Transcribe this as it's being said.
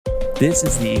This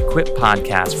is the Equip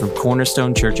Podcast from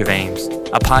Cornerstone Church of Ames,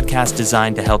 a podcast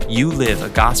designed to help you live a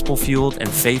gospel-fueled and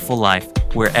faithful life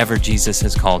wherever Jesus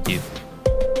has called you.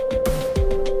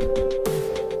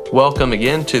 Welcome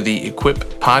again to the Equip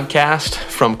Podcast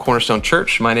from Cornerstone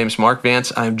Church. My name is Mark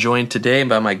Vance. I'm joined today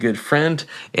by my good friend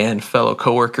and fellow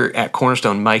coworker at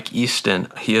Cornerstone, Mike Easton.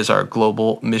 He is our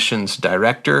Global Missions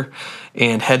Director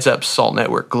and heads up Salt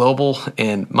Network Global.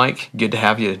 And Mike, good to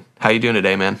have you. How you doing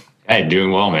today, man? Hey,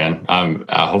 doing well, man. I'm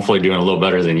hopefully doing a little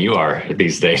better than you are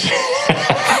these days.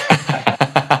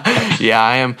 Yeah,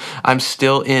 I am. I'm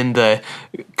still in the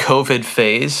COVID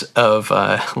phase of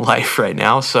life right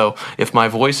now. So if my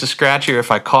voice is scratchy or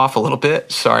if I cough a little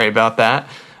bit, sorry about that.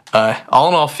 All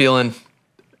in all, feeling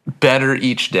better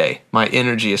each day. My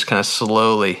energy is kind of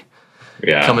slowly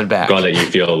coming back. Glad that you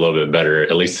feel a little bit better,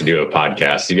 at least to do a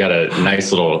podcast. You got a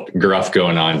nice little gruff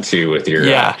going on too with your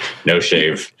no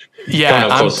shave. Yeah,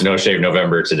 coming up close to No Shave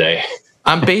November today.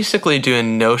 I'm basically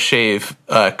doing no shave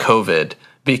COVID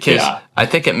because I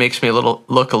think it makes me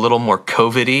look a little more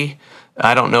COVID-y.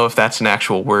 I don't know if that's an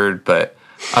actual word, but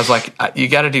I was like, you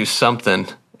got to do something,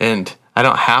 and I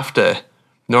don't have to.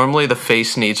 Normally, the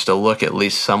face needs to look at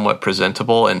least somewhat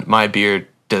presentable, and my beard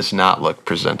does not look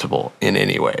presentable in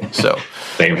any way. So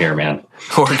same here, man.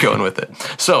 We're going with it.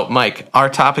 So, Mike, our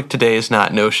topic today is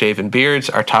not no shaven beards.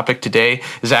 Our topic today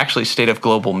is actually state of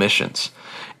global missions.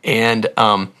 And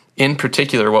in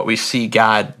particular, what we see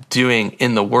God doing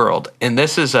in the world. And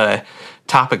this is a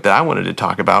topic that I wanted to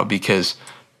talk about because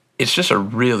it's just a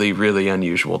really, really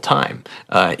unusual time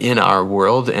in our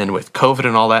world and with COVID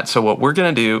and all that. So what we're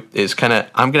going to do is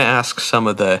I'm going to ask some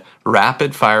of the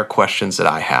rapid fire questions that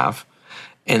I have.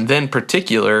 And then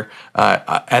particular,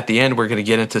 at the end, we're going to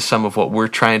get into some of what we're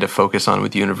trying to focus on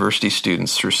with university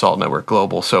students through Salt Network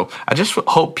Global. So I just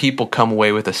hope people come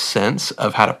away with a sense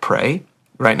of how to pray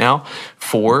right now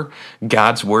for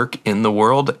God's work in the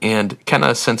world and kind of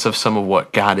a sense of some of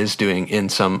what God is doing in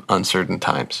some uncertain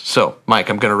times. So, Mike,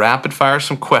 I'm going to rapid fire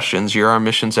some questions. You're our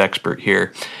missions expert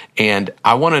here, and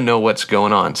I want to know what's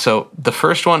going on. So the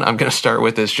first one I'm going to start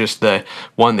with is just the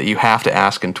one that you have to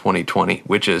ask in 2020,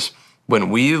 which is, when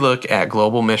we look at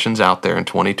global missions out there in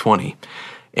 2020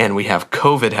 and we have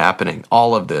COVID happening,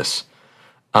 all of this,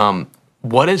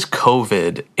 what is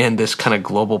COVID and this kind of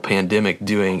global pandemic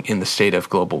doing in the state of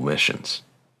global missions?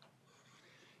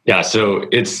 Yeah, so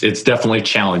it's definitely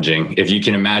challenging. If you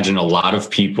can imagine, a lot of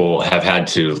people have had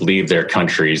to leave their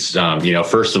countries,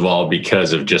 first of all,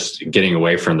 because of just getting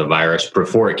away from the virus.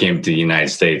 Before it came to the United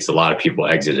States, a lot of people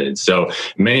exited. So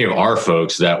many of our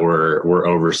folks that were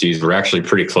overseas were actually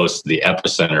pretty close to the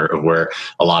epicenter of where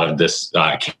a lot of this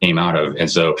came out of. And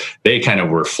so they kind of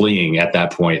were fleeing at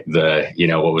that point,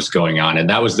 what was going on. And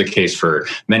that was the case for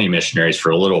many missionaries for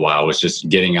a little while, was just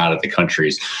getting out of the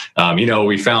countries.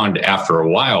 We found after a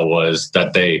while was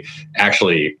that they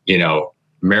actually,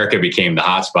 America became the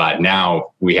hotspot.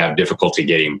 Now we have difficulty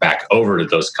getting back over to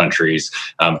those countries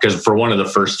because for one of the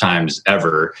first times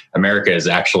ever, America is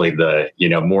actually the,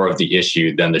 more of the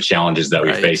issue than the challenges that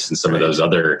we face in some of those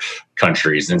other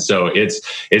countries. And so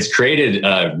it's created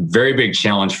a very big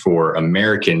challenge for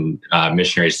American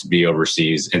missionaries to be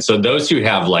overseas. And so those who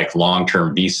have like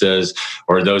long-term visas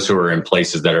or those who are in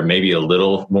places that are maybe a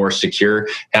little more secure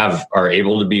are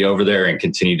able to be over there and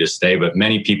continue to stay. But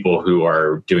many people who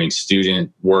are doing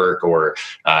student work or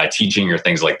teaching or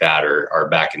things like that are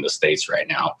back in the States right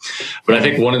now. But I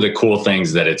think one of the cool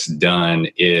things that it's done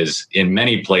is in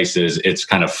many places, it's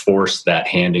kind of forced that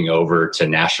handing over to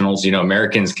nationals.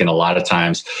 Americans can a lot of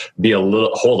times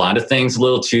hold on to things a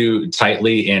little too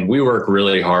tightly. And we work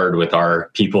really hard with our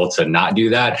people to not do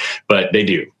that, but they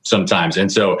do sometimes.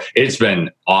 And so it's been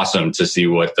awesome to see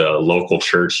what the local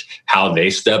church, how they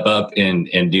step up and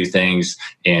do things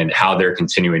and how they're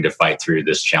continuing to fight through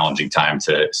this challenging time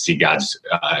to see God's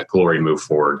glory move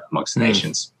forward amongst the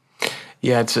nations.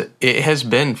 Yeah, it has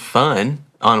been fun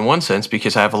on one sense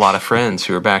because I have a lot of friends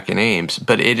who are back in Ames,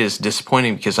 but it is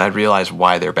disappointing because I realize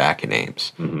why they're back in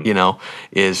Ames. Mm-hmm.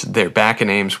 Is they're back in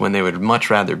Ames when they would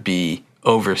much rather be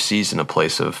overseas in a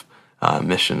place of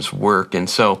missions work. And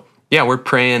so, yeah, we're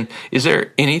praying. Is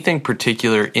there anything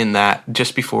particular in that,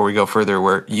 just before we go further,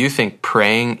 where you think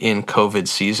praying in COVID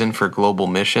season for global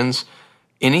missions,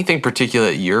 anything particular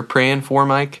that you're praying for,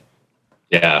 Mike?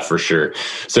 Yeah, for sure.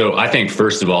 So I think,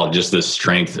 first of all, just the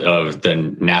strength of the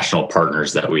national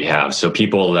partners that we have. So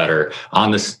people that are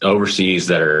on this overseas,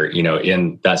 that are,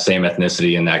 in that same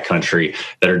ethnicity in that country,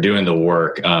 that are doing the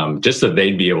work, just that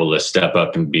they'd be able to step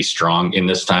up and be strong in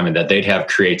this time, and that they'd have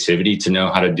creativity to know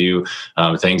how to do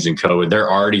things in COVID. They're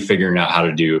already figuring out how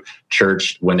to do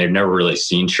church when they've never really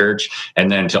seen church,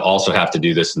 and then to also have to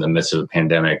do this in the midst of the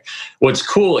pandemic. What's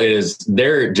cool is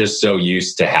they're just so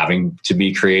used to having to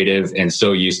be creative and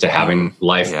so used to having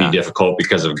life be difficult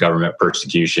because of government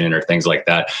persecution or things like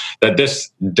that, that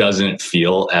this doesn't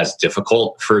feel as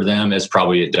difficult for them as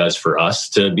probably it does for us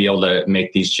to be able to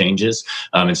make these changes.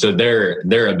 And so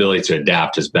their ability to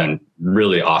adapt has been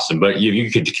really awesome. But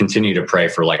you could continue to pray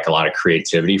for like a lot of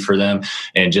creativity for them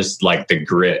and just like the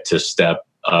grit to step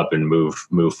up and move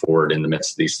forward in the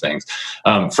midst of these things.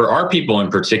 For our people in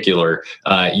particular,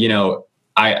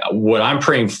 what I'm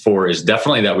praying for is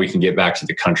definitely that we can get back to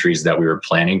the countries that we were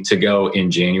planning to go in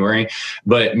January,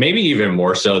 but maybe even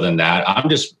more so than that.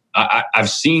 I've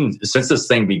seen since this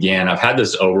thing began, I've had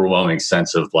this overwhelming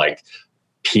sense of like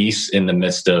peace in the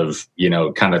midst of,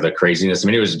 kind of the craziness. I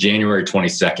mean, it was January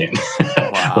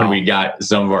 22nd when we got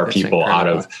some of our people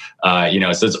incredible. Out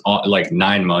of, so it's like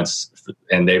 9 months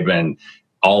and they've been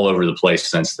all over the place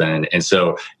since then. And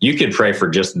so you could pray for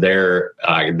just their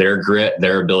grit,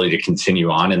 their ability to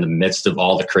continue on in the midst of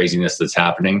all the craziness that's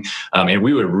happening. And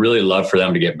we would really love for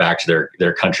them to get back to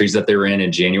their countries that they were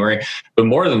in January. But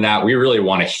more than that, we really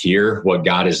want to hear what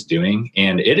God is doing.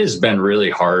 And it has been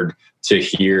really hard to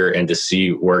hear and to see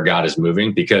where God is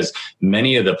moving because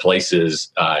many of the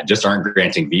places just aren't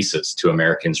granting visas to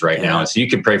Americans right now. And so you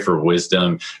can pray for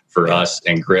wisdom for us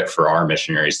and grit for our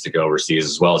missionaries to go overseas,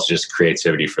 as well as just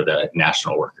creativity for the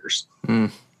national workers. I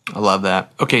love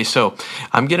that. Okay, so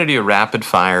I'm going to do a rapid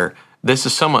fire. This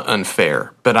is somewhat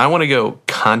unfair, but I want to go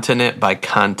continent by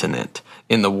continent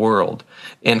in the world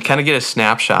and kind of get a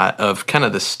snapshot of kind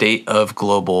of the state of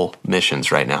global missions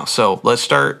right now. So let's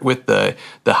start with the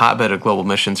hotbed of global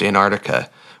missions, Antarctica.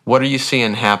 What are you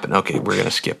seeing happen? Okay, we're going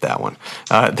to skip that one.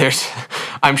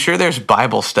 I'm sure there's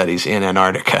Bible studies in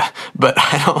Antarctica, but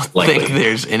I don't think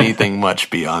there's anything much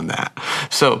beyond that.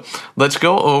 So let's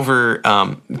go over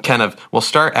we'll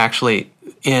start actually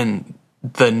in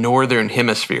the Northern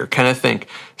Hemisphere, kind of think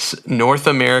North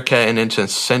America and into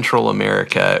Central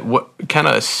America. What kind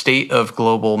of state of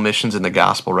global missions in the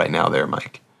gospel right now there,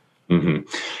 Mike? Mm-hmm.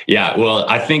 Yeah, well,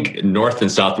 I think North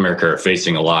and South America are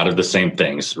facing a lot of the same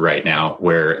things right now,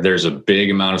 where there's a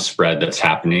big amount of spread that's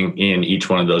happening in each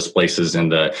one of those places,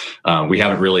 and we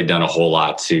haven't really done a whole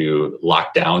lot to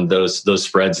lock down those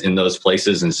spreads in those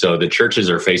places, and so the churches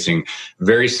are facing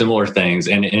very similar things.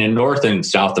 And in North and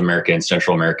South America and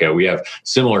Central America, we have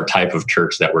similar type of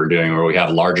church that we're doing, where we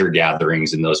have larger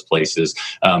gatherings in those places.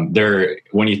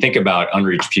 When you think about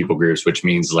unreached people groups, which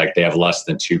means like they have less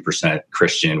than 2%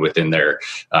 Christian within their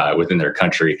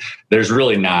country, there's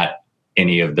really not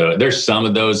any of those. There's some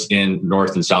of those in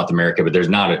North and South America, but there's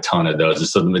not a ton of those. And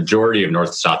so the majority of North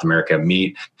and South America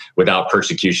meet without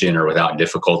persecution or without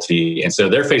difficulty. And so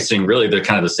they're facing really the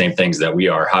kind of the same things that we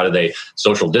are. How do they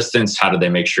social distance? How do they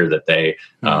make sure that they,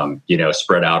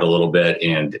 spread out a little bit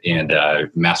and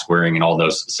mask wearing and all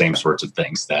those same sorts of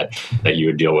things that you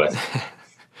would deal with?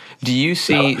 Do you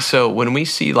see, so when we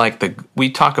see we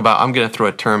talk about, I'm going to throw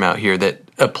a term out here that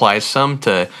applies some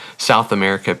to South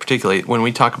America, particularly when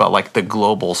we talk about like the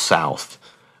global South,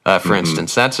 for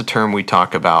instance, that's a term we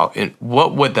talk about. And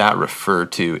what would that refer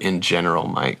to in general,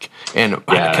 Mike? And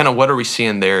kind of what are we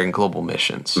seeing there in global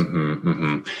missions?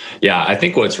 Yeah, I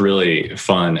think what's really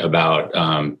fun about,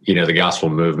 the gospel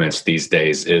movements these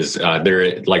days is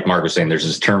like Mark was saying, there's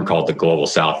this term called the global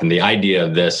South. And the idea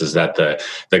of this is that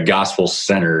the gospel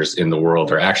centers in the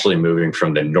world are actually moving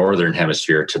from the Northern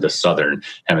Hemisphere to the Southern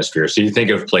Hemisphere. So you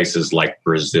think of places like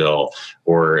Brazil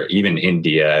or even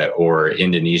India or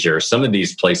Indonesia or some of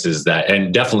these places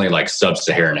and definitely like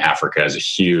sub-Saharan Africa is a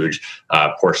huge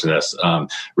portion of this.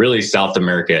 Really, South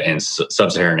America and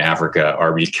sub-Saharan Africa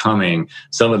are becoming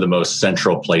some of the most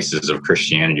central places of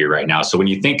Christianity right now. So when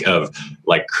you think of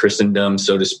like Christendom,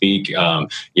 so to speak,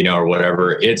 or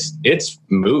whatever, it's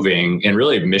moving, and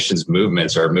really missions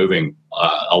movements are moving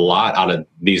a lot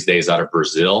these days out of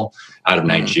Brazil, out of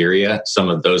Nigeria, some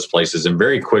of those places. And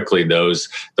very quickly, those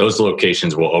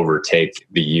locations will overtake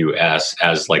the U.S.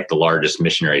 as like the largest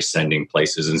missionary sending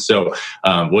places. And so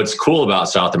what's cool about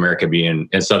South America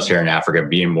and sub-Saharan Africa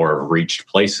being more reached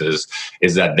places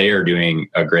is that they are doing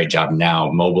a great job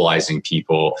now mobilizing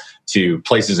people to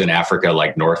places in Africa,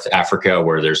 like North Africa,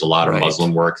 where there's a lot of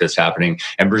Muslim work that's happening.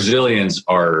 And Brazilians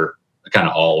are kind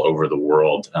of all over the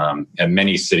world, and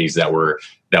many cities that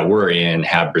we're in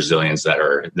have Brazilians that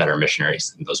are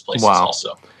missionaries in those places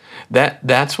also.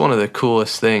 That's one of the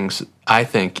coolest things, I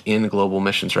think, in global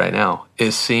missions right now,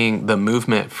 is seeing the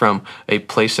movement from a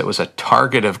place that was a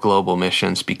target of global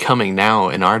missions becoming now,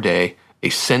 in our day, a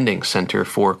sending center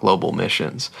for global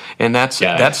missions. And that's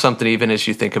something, even as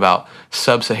you think about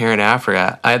sub-Saharan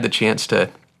Africa. I had the chance to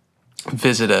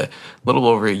visit a little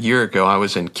over a year ago. I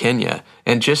was in Kenya,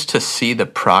 and just to see the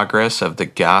progress of the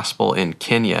gospel in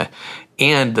Kenya.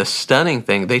 And the stunning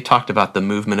thing, they talked about the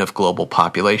movement of global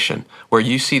population, where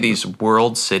you see these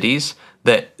world cities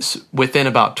that within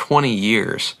about 20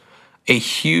 years, a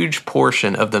huge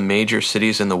portion of the major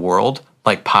cities in the world,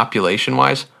 like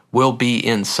population-wise, will be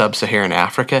in sub-Saharan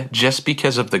Africa just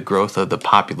because of the growth of the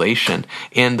population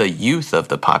and the youth of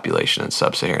the population in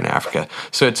sub-Saharan Africa.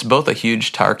 So it's both a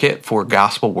huge target for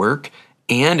gospel work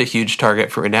and a huge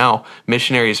target for now.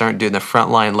 Missionaries aren't doing the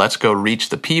front line, let's go reach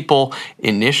the people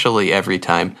initially every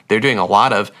time. They're doing a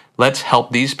lot of, let's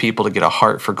help these people to get a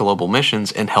heart for global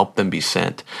missions and help them be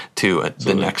sent to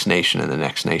the next nation and the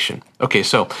next nation. Okay,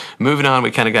 so moving on,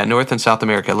 we kind of got North and South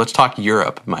America. Let's talk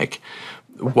Europe, Mike.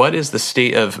 What is the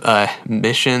state of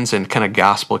missions and kind of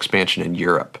gospel expansion in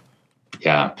Europe?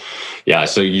 Yeah.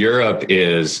 So Europe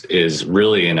is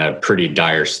really in a pretty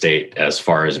dire state as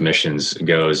far as missions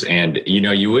goes. And,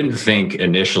 you wouldn't think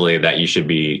initially that you should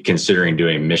be considering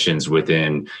doing missions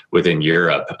within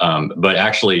Europe. But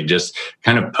actually just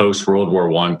kind of post World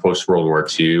War I, post World War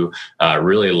II,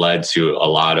 really led to a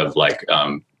lot of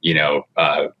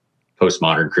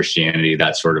postmodern Christianity,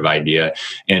 that sort of idea.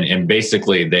 And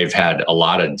basically they've had a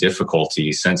lot of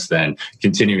difficulty since then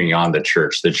continuing on the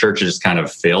church. The church has kind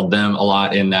of failed them a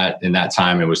lot in that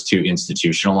time. It was too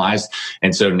institutionalized.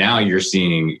 And so now you're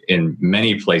seeing in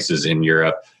many places in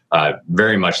Europe,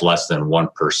 very much less than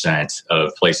 1%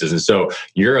 of places. And so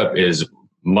Europe is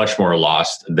much more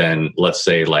lost than, let's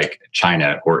say, like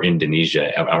China or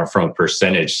Indonesia from a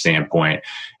percentage standpoint.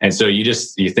 And so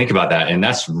you think about that, and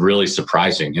that's really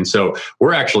surprising. And so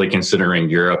we're actually considering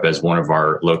Europe as one of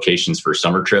our locations for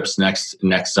summer trips next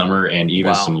summer, and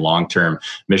even some long-term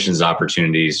missions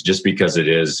opportunities, just because it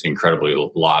is incredibly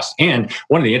lost. And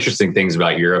one of the interesting things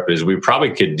about Europe is we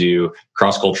probably could do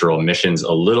cross-cultural missions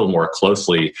a little more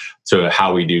closely to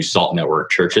how we do SALT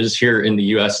Network churches here in the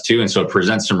U.S. too. And so it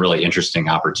presents some really interesting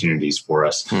opportunities for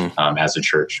us as a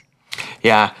church.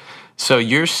 Yeah. So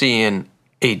you're seeing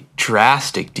a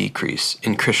drastic decrease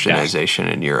in Christianization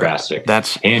in Europe. Drastic.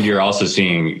 And you're also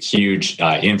seeing huge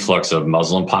influx of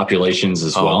Muslim populations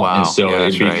as well. Wow. And so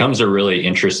it becomes a really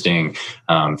interesting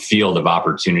field of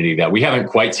opportunity that we haven't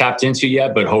quite tapped into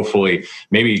yet, but hopefully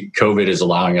maybe COVID is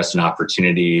allowing us an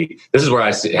opportunity. This is where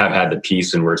I have had the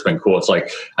peace and where it's been cool. It's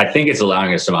like, I think it's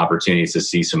allowing us some opportunities to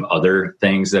see some other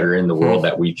things that are in the world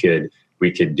that we could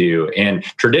do. And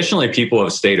traditionally people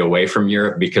have stayed away from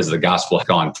Europe because the gospel has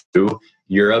gone through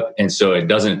Europe. And so it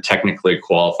doesn't technically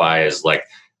qualify as like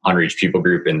unreached people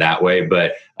group in that way.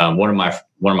 But one of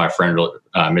my friend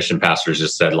mission pastors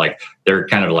just said, like, they're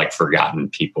kind of like forgotten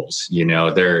peoples,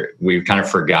 we've kind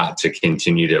of forgot to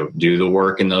continue to do the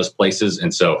work in those places.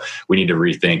 And so we need to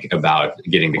rethink about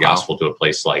getting the gospel to a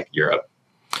place like Europe.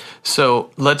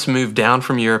 So let's move down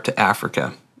from Europe to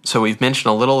Africa. So we've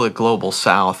mentioned a little of the global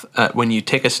south. When you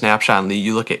take a snapshot and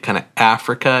you look at kind of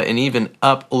Africa and even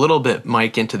up a little bit,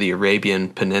 Mike, into the Arabian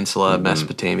Peninsula,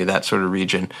 Mesopotamia, that sort of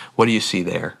region, what do you see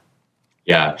there?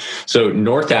 Yeah. So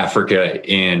North Africa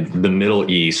and the Middle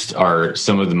East are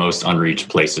some of the most unreached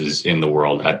places in the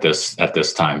world at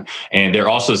this time. And they're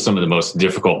also some of the most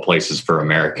difficult places for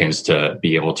Americans to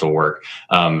be able to work.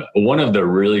 One of the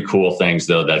really cool things,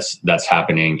 though, that's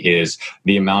happening is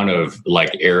the amount of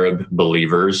like Arab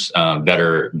believers that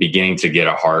are beginning to get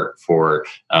a heart for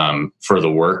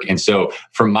the work. And so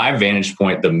from my vantage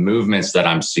point, the movements that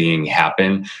I'm seeing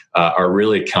happen are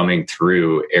really coming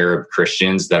through Arab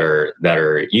Christians that are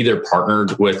either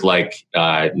partnered with like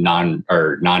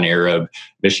non-Arab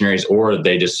missionaries, or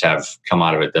they just have come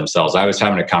out of it themselves. I was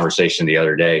having a conversation the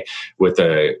other day with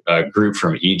a group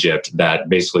from Egypt that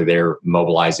basically they're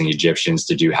mobilizing Egyptians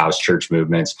to do house church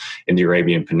movements in the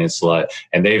Arabian Peninsula.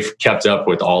 And they've kept up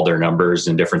with all their numbers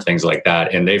and different things like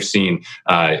that. And they've seen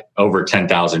over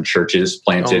 10,000 churches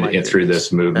planted through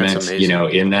this movement,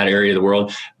 in that area of the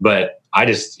world. But I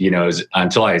just,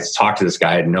 until I talked to this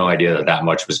guy, I had no idea that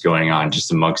much was going on just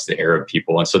amongst the Arab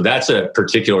people. And so that's a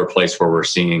particular place where we're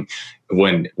seeing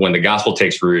when the gospel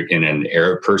takes root in an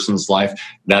Arab person's life,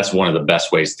 that's one of the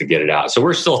best ways to get it out. So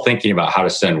we're still thinking about how to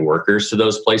send workers to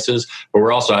those places, but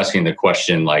we're also asking the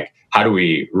question, like, how do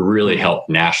we really help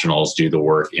nationals do the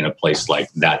work in a place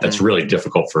like that? That's really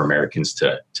difficult for Americans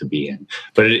to be in.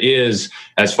 But it is,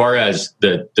 as far as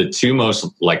the two most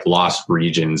like lost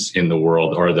regions in the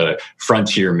world, or the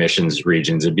frontier missions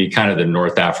regions, it'd be kind of the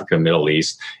North Africa, Middle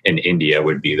East, and India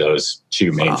would be those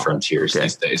two main frontiers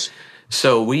these days.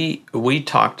 So we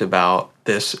talked about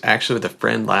this actually with a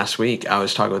friend last week. I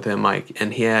was talking with him, Mike,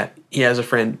 and he has a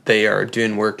friend. They are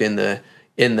doing work in the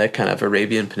kind of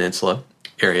Arabian Peninsula,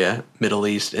 area, Middle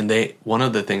East, and one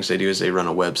of the things they do is they run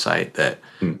a website that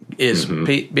is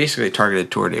basically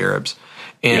targeted toward Arabs.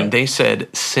 And they said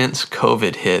since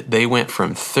COVID hit, they went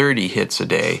from 30 hits a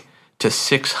day to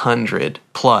 600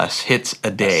 plus hits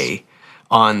a day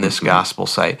on this gospel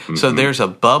site. So there's a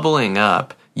bubbling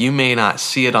up. You may not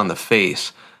see it on the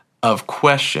face of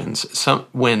questions.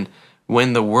 When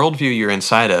the worldview you're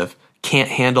inside of can't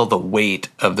handle the weight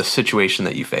of the situation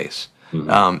that you face.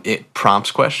 It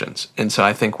prompts questions. And so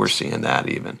I think we're seeing that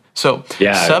even. So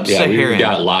Sub-Saharan. We've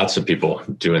got lots of people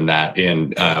doing that.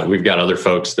 And we've got other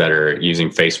folks that are using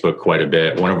Facebook quite a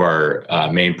bit. One of our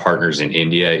main partners in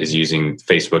India is using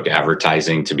Facebook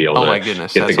advertising to be able to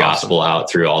get the gospel out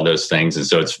through all those things. And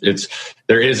so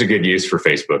there is a good use for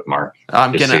Facebook, Mark.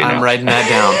 I'm writing that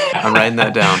down. I'm writing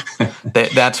that down.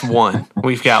 That's one.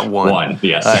 We've got one. One,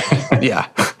 yes. Yeah.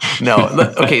 No.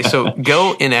 Okay. So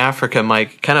go in Africa,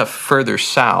 Mike, kind of further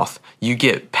south. You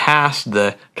get past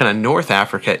the kind of North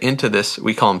Africa into this,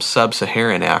 we call them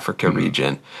Sub-Saharan Africa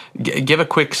region. Give a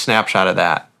quick snapshot of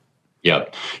that.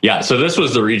 Yep. Yeah. So this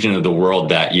was the region of the world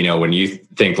that, when you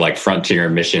think like frontier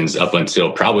missions up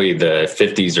until probably the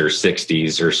 50s or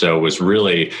 60s or so was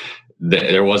really,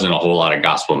 there wasn't a whole lot of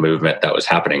gospel movement that was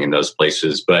happening in those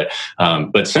places. But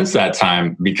since that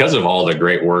time, because of all the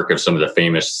great work of some of the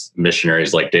famous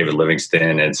missionaries like David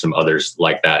Livingstone and some others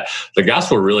like that, the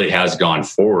gospel really has gone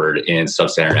forward in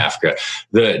Sub-Saharan Africa.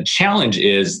 The challenge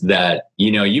is that,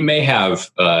 you may have,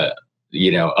 up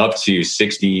to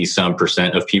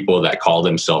 60% of people that call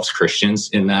themselves Christians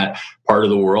in that part of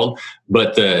the world.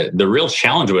 But the real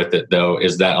challenge with it, though,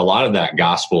 is that a lot of that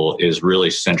gospel is really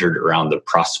centered around the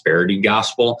prosperity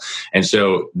gospel. And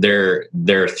so their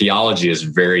theology is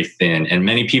very thin. And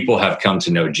many people have come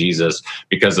to know Jesus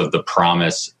because of the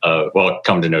promise of,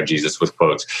 come to know Jesus with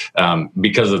quotes,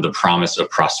 because of the promise of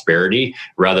prosperity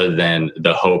rather than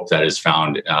the hope that is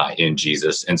found in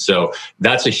Jesus. And so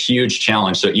that's a huge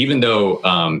challenge. So even though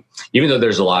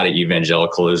there's a lot of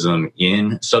evangelicalism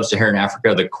in Sub-Saharan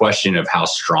Africa, the question of how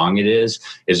strong it is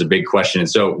a big question. And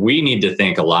so we need to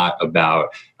think a lot about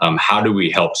how do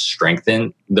we help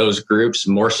strengthen those groups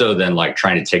more so than like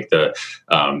trying to take the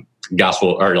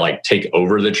gospel or like take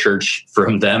over the church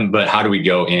from them, but how do we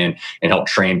go in and help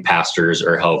train pastors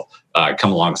or help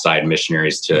come alongside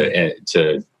missionaries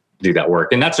to do that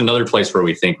work. And that's another place where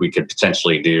we think we could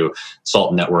potentially do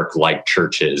Salt Network like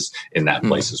churches in that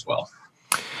place as well.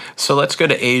 So let's go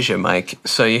to Asia, Mike.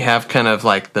 So you have kind of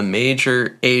like the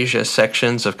major Asia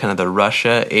sections of kind of the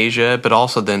Russia, Asia, but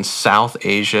also then South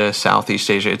Asia, Southeast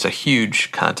Asia. It's a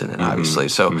huge continent, obviously.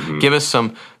 So give us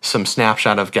some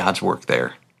snapshot of God's work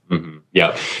there.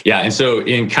 Yeah. And so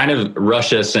in kind of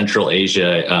Russia, Central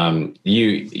Asia,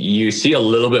 you see a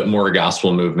little bit more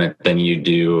gospel movement than you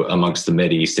do amongst the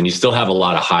Mideast, and you still have a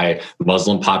lot of high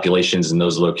Muslim populations in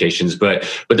those locations, but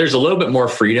there's a little bit more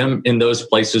freedom in those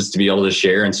places to be able to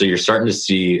share. And so you're starting to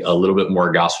see a little bit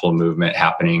more gospel movement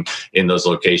happening in those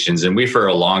locations. And we, for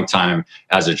a long time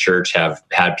as a church, have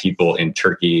had people in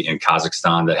Turkey and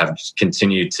Kazakhstan that have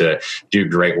continued to do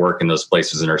great work in those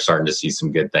places and are starting to see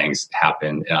some good things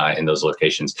happen in those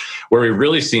locations. Where we've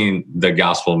really seen the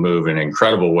gospel move in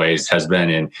incredible ways has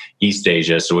been in East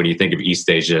Asia. So when you think of East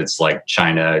Asia, it's like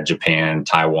China, Japan,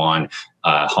 Taiwan,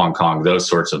 Hong Kong, those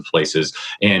sorts of places.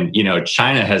 And,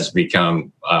 China has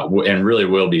become, and really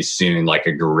will be soon, like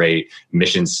a great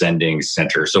mission sending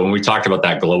center. So when we talked about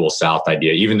that global South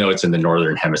idea, even though it's in the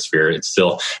Northern Hemisphere, it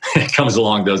still comes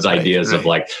along those ideas of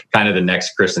like kind of the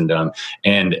next Christendom.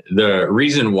 And the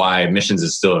reason why missions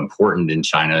is still important in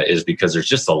China is because there's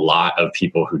just a lot of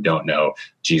people who don't know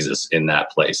Jesus in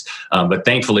that place. But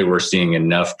thankfully, we're seeing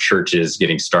enough churches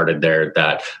getting started there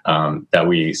that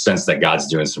we sense that God's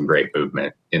doing some great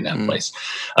movement in that place.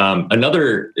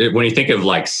 When you think of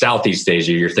like Southeast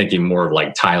Asia, you're thinking more of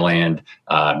like Thailand,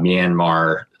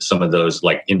 Myanmar, some of those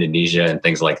like Indonesia and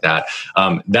things like that.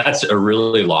 That's a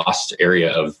really lost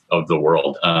area of the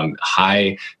world.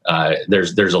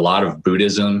 There's a lot of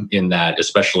Buddhism in that,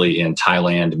 especially in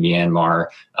Thailand, Myanmar,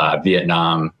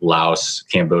 Vietnam, Laos,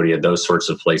 Cambodia, those sorts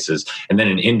of places. And then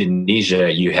in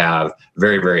Indonesia, you have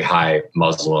very, very high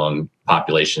Muslim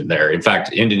population there. In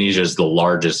fact, Indonesia is the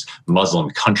largest Muslim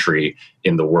country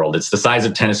in the world. It's the size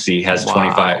of Tennessee, has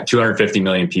 250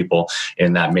 million people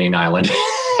in that main island.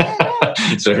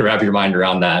 So wrap your mind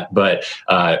around that. But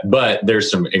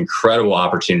there's some incredible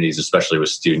opportunities, especially with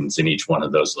students in each one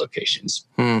of those locations.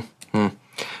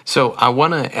 So I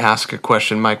want to ask a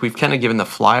question, Mike. We've kind of given the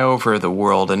flyover of the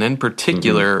world, and in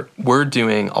particular, we're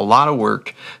doing a lot of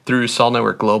work through Salt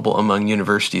Network Global among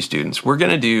university students. We're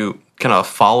going to do kind of a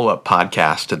follow-up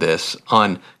podcast to this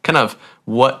on kind of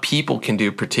what people can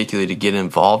do particularly to get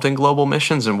involved in global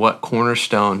missions and what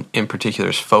Cornerstone in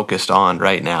particular is focused on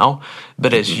right now.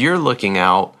 But as you're looking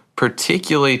out,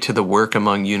 particularly to the work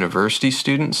among university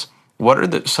students, what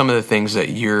are some of the things that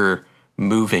you're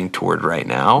moving toward right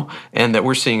now and that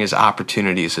we're seeing as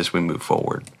opportunities as we move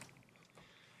forward?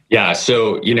 Yeah.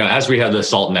 So, as we have the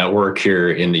SALT network here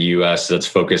in the U.S. that's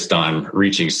focused on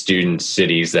reaching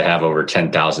cities that have over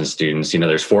 10,000 students,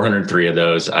 there's 403 of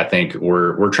those. I think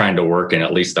we're trying to work in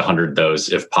at least 100 of those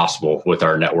if possible with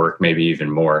our network, maybe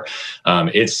even more.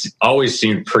 It's always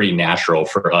seemed pretty natural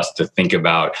for us to think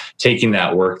about taking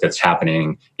that work that's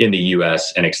happening in the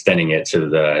U.S. and extending it to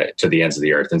the ends of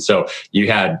the earth. And so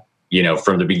you had,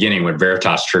 from the beginning, when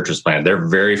Veritas Church was planted, their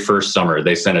very first summer,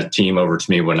 they sent a team over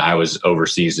to me when I was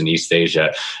overseas in East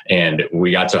Asia, and we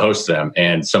got to host them.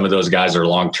 And some of those guys are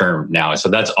long-term now. So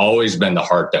that's always been the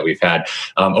heart that we've had.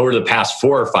 Over the past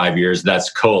 4 or 5 years,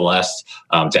 that's coalesced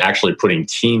to actually putting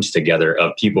teams together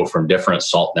of people from different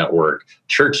SALT network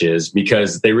churches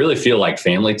because they really feel like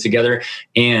family together.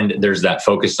 And there's that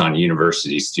focus on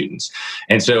university students.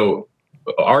 And so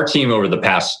our team over the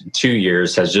past 2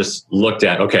 years has just looked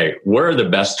at, okay, what are the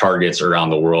best targets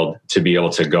around the world to be able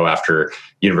to go after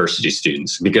university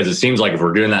students? Because it seems like if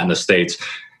we're doing that in the States,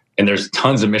 and there's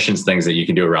tons of missions things that you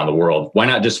can do around the world, why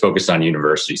not just focus on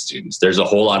university students? There's a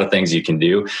whole lot of things you can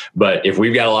do, but if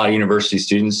we've got a lot of university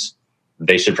students,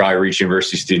 they should probably reach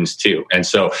university students too. And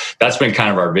so that's been kind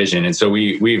of our vision. And so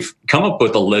we've come up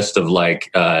with a list of like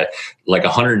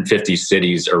 150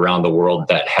 cities around the world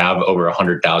that have over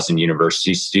 100,000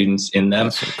 university students in them.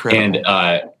 And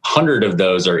 100 of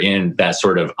those are in that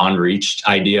sort of unreached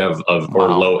idea of or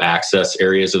low access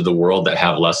areas of the world that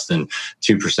have less than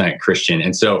 2% Christian.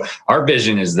 And so our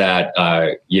vision is that,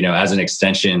 as an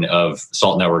extension of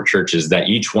SALT Network churches, that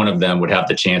each one of them would have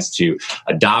the chance to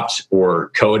adopt or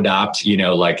co-adopt,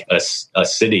 like a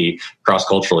city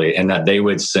cross-culturally, and that they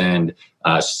would send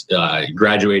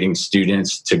graduating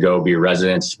students to go be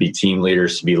residents, to be team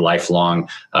leaders, to be lifelong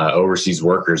overseas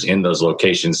workers in those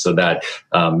locations, so that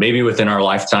maybe within our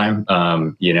lifetime,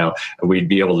 we'd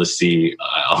be able to see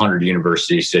 100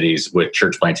 university cities with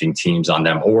church planting teams on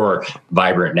them, or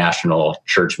vibrant national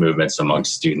church movements among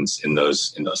students in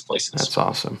those places. That's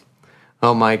awesome.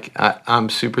 Well, Mike, I'm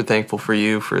super thankful for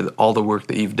you for all the work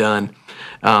that you've done,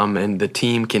 and the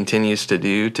team continues to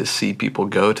do to see people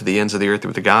go to the ends of the earth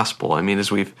with the gospel. I mean,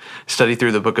 as we've studied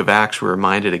through the book of Acts, we're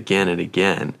reminded again and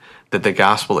again that the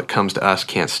gospel that comes to us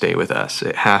can't stay with us.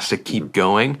 It has to keep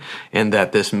going, and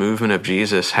that this movement of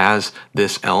Jesus has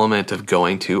this element of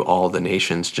going to all the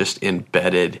nations just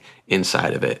embedded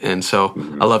inside of it. And so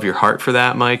I love your heart for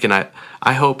that, Mike, and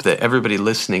I hope that everybody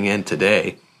listening in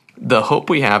today, the hope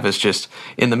we have is just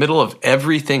in the middle of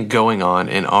everything going on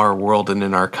in our world and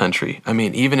in our country. I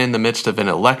mean, even in the midst of an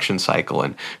election cycle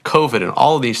and COVID and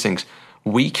all of these things,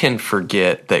 we can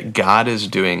forget that God is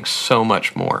doing so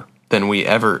much more than we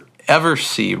ever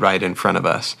see right in front of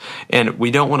us. And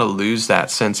we don't want to lose that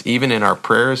sense even in our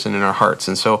prayers and in our hearts.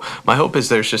 And so my hope is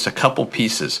there's just a couple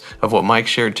pieces of what Mike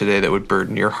shared today that would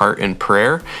burden your heart in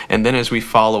prayer. And then as we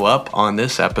follow up on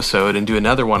this episode and do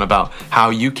another one about how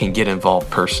you can get involved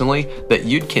personally, that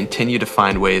you'd continue to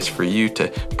find ways for you to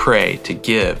pray, to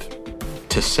give,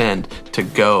 to send, to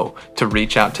go, to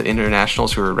reach out to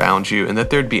internationals who are around you, and that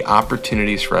there'd be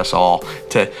opportunities for us all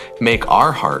to make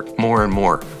our heart more and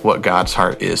more what God's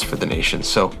heart is for the nation.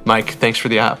 So, Mike, thanks for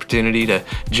the opportunity to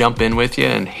jump in with you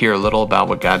and hear a little about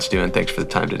what God's doing. Thanks for the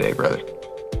time today, brother.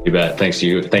 You bet. Thanks to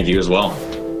you. Thank you as well.